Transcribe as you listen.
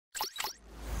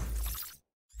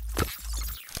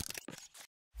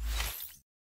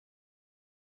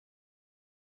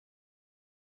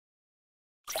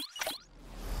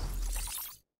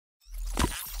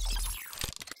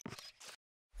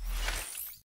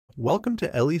Welcome to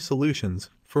LE Solutions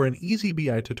for an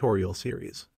eazyBI tutorial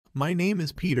series. My name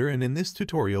is Peter, and in this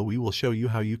tutorial we will show you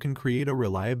how you can create a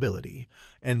reliability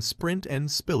and Sprint End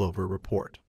Spillover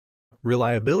report.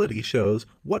 Reliability shows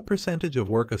what percentage of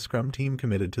work a Scrum team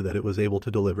committed to that it was able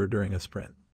to deliver during a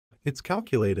sprint. It's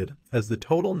calculated as the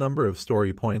total number of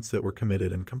story points that were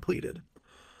committed and completed,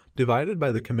 divided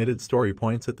by the committed story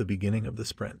points at the beginning of the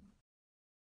sprint.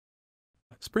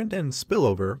 Sprint End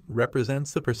Spillover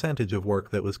represents the percentage of work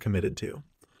that was committed to,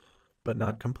 but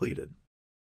not completed.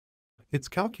 It's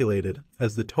calculated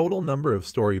as the total number of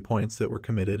story points that were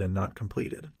committed and not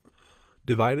completed,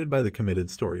 divided by the committed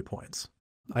story points.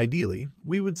 Ideally,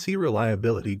 we would see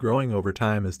reliability growing over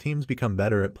time as teams become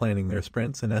better at planning their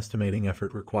sprints and estimating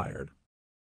effort required.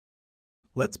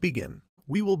 Let's begin.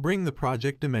 We will bring the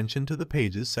project dimension to the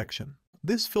Pages section.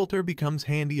 This filter becomes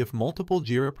handy if multiple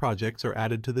Jira projects are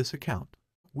added to this account.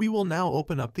 We will now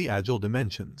open up the Agile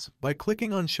dimensions by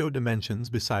clicking on Show Dimensions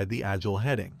beside the Agile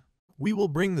heading. We will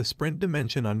bring the Sprint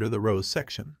dimension under the Rows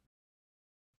section.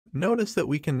 Notice that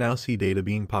we can now see data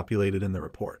being populated in the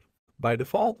report. By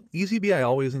default, eazyBI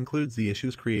always includes the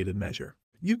Issues Created measure.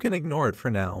 You can ignore it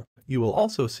for now. You will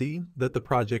also see that the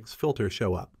projects filter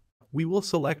show up. We will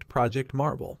select Project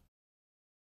Marble.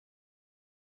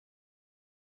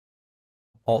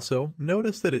 Also,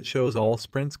 notice that it shows all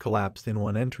sprints collapsed in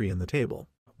one entry in the table.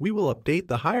 We will update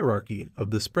the hierarchy of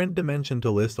the sprint dimension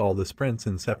to list all the sprints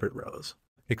in separate rows.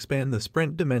 Expand the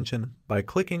sprint dimension by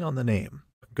clicking on the name.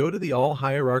 Go to the All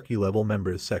Hierarchy Level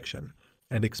Members section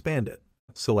and expand it.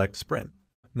 Select Sprint.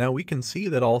 Now we can see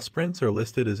that all sprints are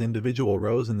listed as individual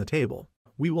rows in the table.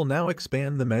 We will now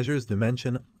expand the Measures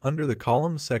dimension under the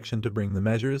Columns section to bring the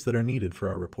measures that are needed for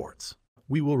our reports.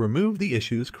 We will remove the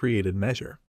Issues Created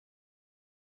measure.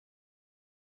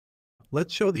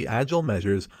 Let's show the Agile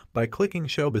measures by clicking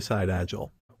Show beside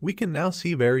Agile. We can now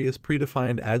see various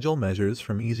predefined Agile measures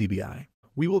from eazyBI.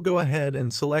 We will go ahead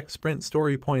and select Sprint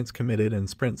Story Points Committed and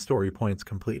Sprint Story Points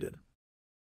Completed.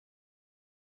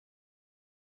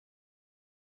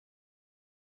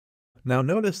 Now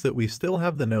notice that we still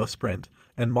have the No Sprint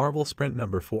and Marble Sprint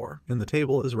number 4 in the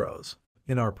table as rows.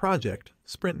 In our project,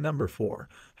 Sprint number 4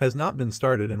 has not been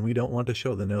started and we don't want to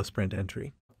show the No Sprint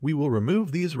entry. We will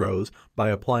remove these rows by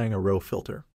applying a row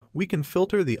filter. We can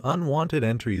filter the unwanted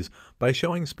entries by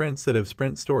showing sprints that have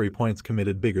sprint story points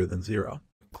committed bigger than 0.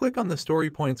 Click on the Story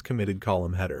Points Committed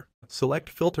column header, select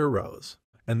Filter Rows,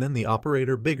 and then the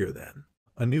operator bigger than.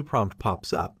 A new prompt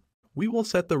pops up. We will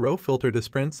set the row filter to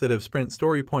sprints that have sprint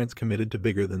story points committed to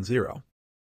bigger than 0.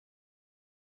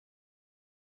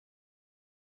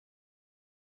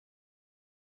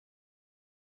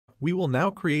 We will now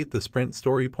create the Sprint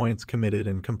Story Points Committed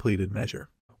and Completed measure.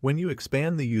 When you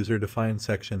expand the user-defined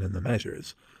section in the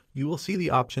measures, you will see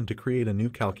the option to create a new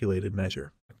calculated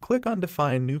measure. Click on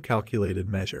Define New Calculated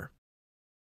Measure.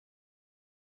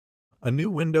 A new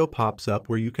window pops up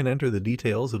where you can enter the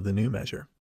details of the new measure.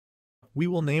 We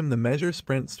will name the measure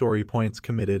Sprint Story Points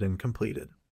Committed and Completed.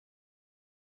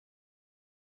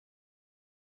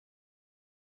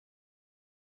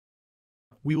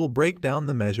 We will break down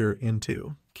the measure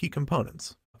into key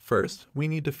components. First, we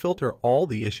need to filter all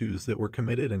the issues that were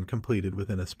committed and completed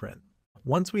within a sprint.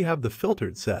 Once we have the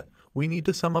filtered set, we need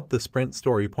to sum up the sprint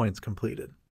story points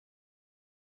completed.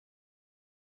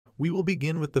 We will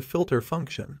begin with the filter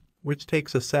function, which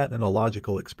takes a set and a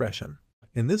logical expression.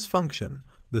 In this function,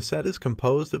 the set is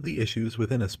composed of the issues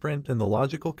within a sprint and the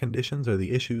logical conditions are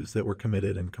the issues that were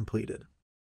committed and completed.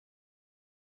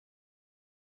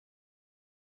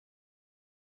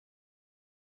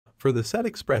 For the set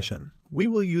expression, we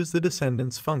will use the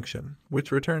descendants function,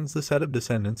 which returns the set of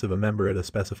descendants of a member at a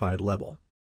specified level.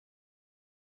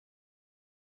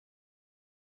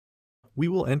 We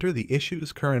will enter the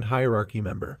issue's current hierarchy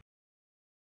member,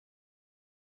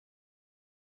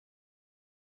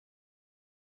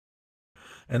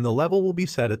 and the level will be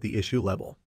set at the issue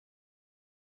level.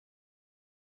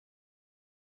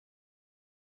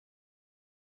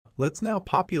 Let's now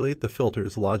populate the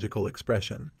filter's logical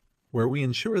expression, where we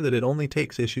ensure that it only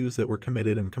takes issues that were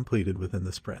committed and completed within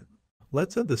the sprint.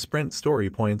 Let's add the Sprint Story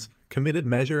Points Committed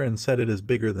measure and set it as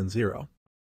bigger than 0.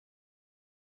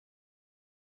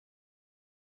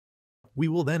 We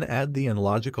will then add the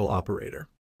logical operator.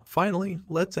 Finally,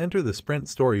 let's enter the Sprint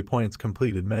Story Points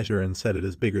Completed measure and set it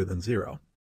as bigger than 0.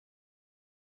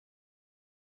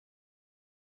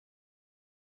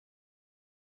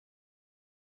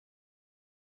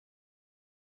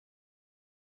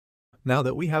 Now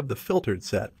that we have the filtered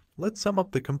set, let's sum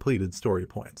up the completed story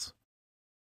points.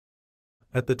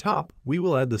 At the top, we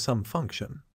will add the sum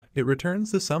function. It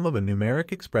returns the sum of a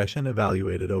numeric expression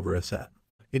evaluated over a set.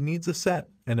 It needs a set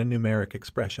and a numeric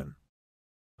expression.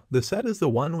 The set is the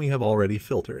one we have already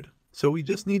filtered, so we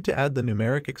just need to add the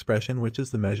numeric expression, which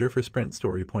is the measure for sprint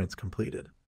story points completed.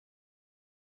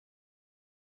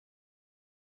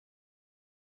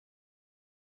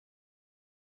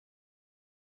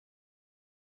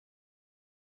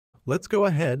 Let's go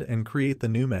ahead and create the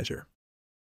new measure.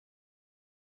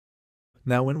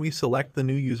 Now when we select the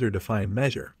new user-defined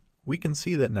measure, we can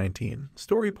see that 19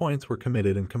 story points were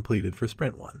committed and completed for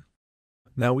Sprint 1.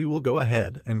 Now we will go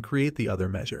ahead and create the other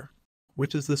measure,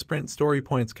 which is the sprint story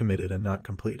points committed and not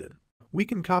completed. We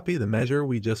can copy the measure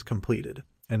we just completed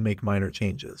and make minor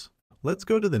changes. Let's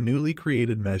go to the newly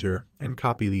created measure and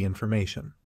copy the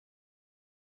information.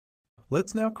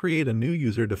 Let's now create a new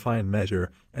user-defined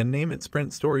measure and name it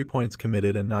sprint story points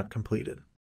committed and not completed.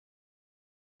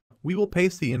 We will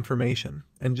paste the information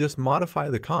and just modify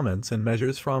the comments and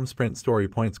measures from sprint story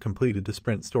points completed to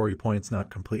sprint story points not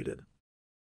completed.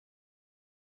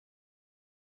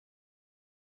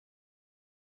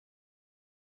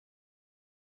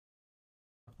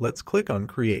 Let's click on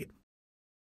Create.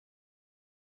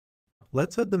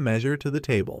 Let's add the measure to the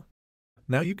table.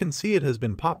 Now you can see it has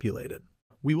been populated.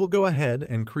 We will go ahead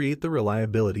and create the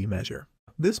reliability measure.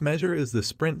 This measure is the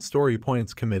sprint story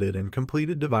points committed and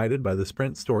completed divided by the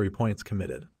sprint story points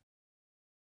committed.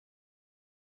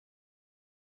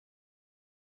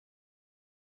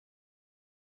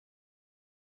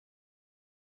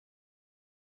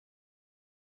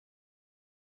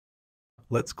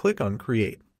 Let's click on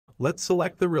Create. Let's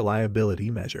select the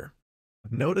reliability measure.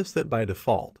 Notice that by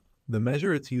default, the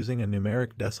measure it's using a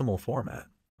numeric decimal format.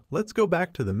 Let's go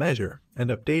back to the measure and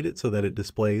update it so that it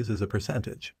displays as a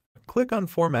percentage. Click on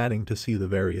Formatting to see the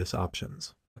various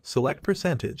options. Select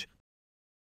percentage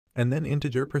and then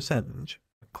integer percentage.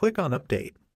 Click on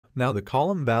Update. Now the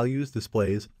column values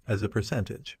displays as a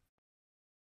percentage.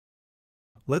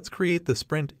 Let's create the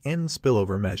Sprint End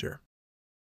Spillover measure.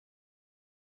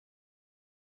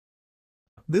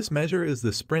 This measure is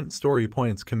the sprint story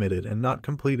points committed and not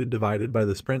completed divided by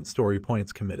the sprint story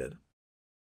points committed.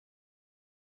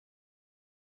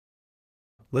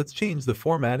 Let's change the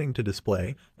formatting to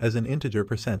display as an integer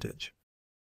percentage.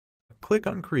 Click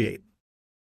on Create.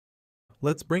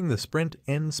 Let's bring the Sprint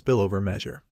End Spillover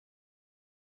measure.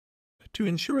 To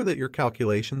ensure that your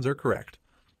calculations are correct,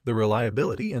 the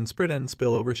reliability and Sprint End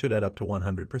Spillover should add up to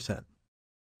 100%.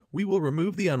 We will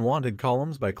remove the unwanted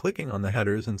columns by clicking on the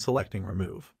headers and selecting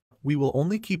Remove. We will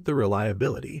only keep the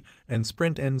reliability and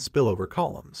Sprint End Spillover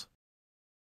columns.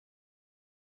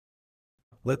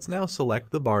 Let's now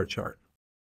select the bar chart.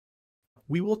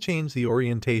 We will change the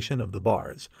orientation of the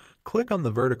bars. Click on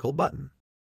the vertical button.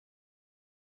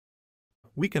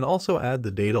 We can also add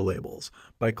the data labels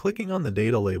by clicking on the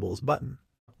Data Labels button.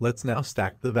 Let's now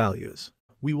stack the values.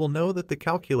 We will know that the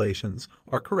calculations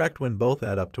are correct when both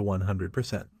add up to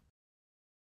 100%.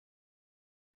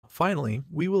 Finally,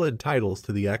 we will add titles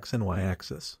to the X and Y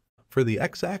axis. For the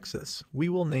X axis, we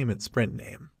will name it Sprint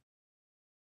Name.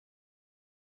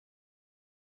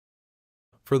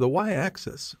 For the Y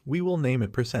axis, we will name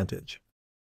it Percentage.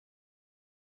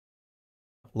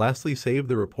 Lastly, save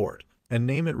the report and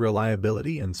name it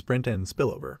Reliability and Sprint End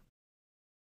Spillover.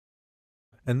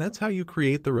 And that's how you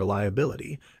create the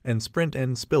Reliability and Sprint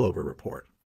End Spillover report.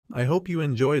 I hope you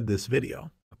enjoyed this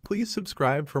video. Please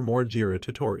subscribe for more Jira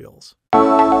tutorials.